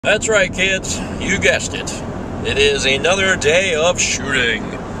That's right, kids. You guessed it. It is another day of shooting.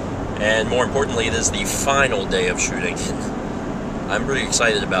 And more importantly, it is the final day of shooting. I'm pretty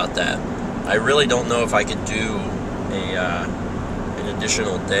excited about that. I really don't know if I could do an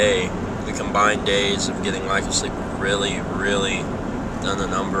additional day. The combined days of getting lack of sleep really done a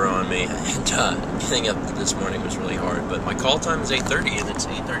number on me. And getting up this morning was really hard. But my call time is 8:30 and it's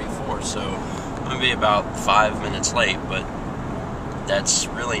 8:34, so I'm going to be about 5 minutes late. But that's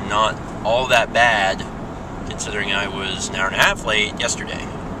really not all that bad, considering I was an hour and a half late yesterday.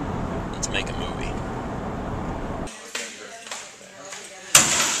 Let's make a movie.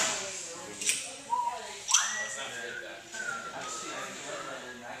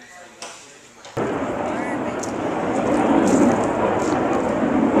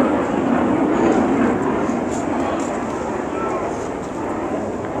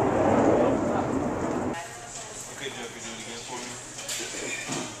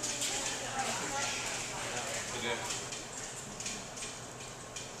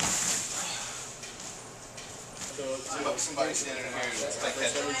 Somebody standing here and it's like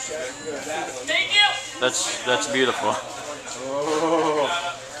that. Thank you! That's beautiful. Oh.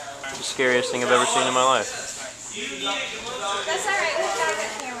 The scariest thing I've ever seen in my life. That's alright, we got a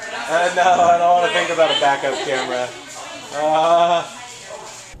camera. No, I don't want to think about a backup camera.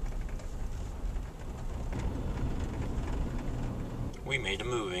 We made a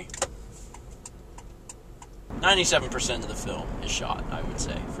movie. 97% of the film is shot, I would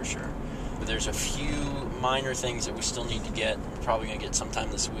say, for sure. But there's a few minor things that we still need to get. We're probably going to get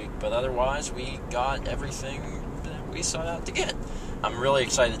sometime this week. But otherwise, we got everything that we sought out to get. I'm really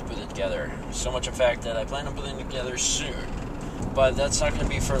excited to put it together. So much, in fact, that I plan on putting it together soon. But that's not going to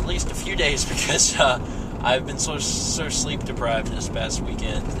be for at least a few days because I've been so sleep deprived this past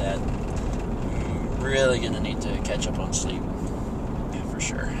weekend that I'm really going to need to catch up on sleep. Yeah, for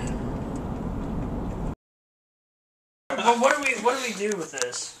sure. But what do we do with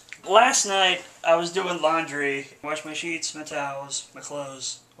this? Last night, I was doing laundry, washed my sheets, my towels, my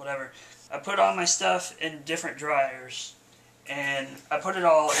clothes, whatever. I put all my stuff in different dryers, and I put it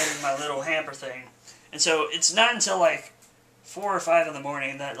all in my little hamper thing. And so it's not until like 4 or 5 in the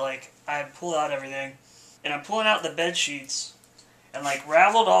morning that like I pull out everything, and I'm pulling out the bed sheets, and like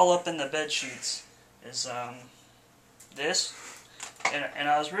raveled all up in the bed sheets is this, and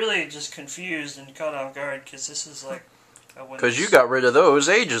I was really just confused and caught off guard because this is like. Because you got rid of those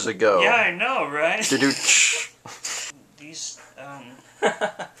ages ago. Yeah, I know, right? These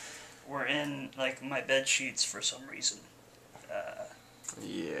were in like my bed sheets for some reason.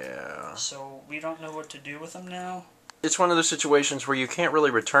 Yeah. So we don't know what to do with them now. It's one of those situations where you can't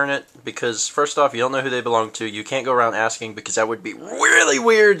really return it because, first off, you don't know who they belong to. You can't go around asking because that would be really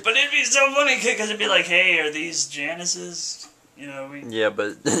weird. But it'd be so funny because it'd be like, hey, are these Janice's? You know, Yeah,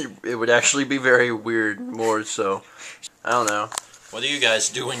 but it would actually be very weird, more so. I don't know. What do you guys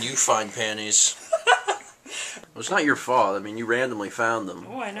do when you find panties? Well, it's not your fault. I mean, you randomly found them.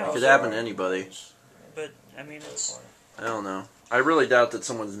 Oh, I know. It could happen to anybody. But, I mean, it's... I don't know. I really doubt that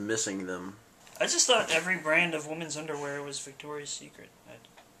someone's missing them. I just thought every brand of women's underwear was Victoria's Secret.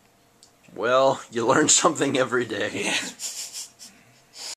 Well, you learn something every day. Yeah.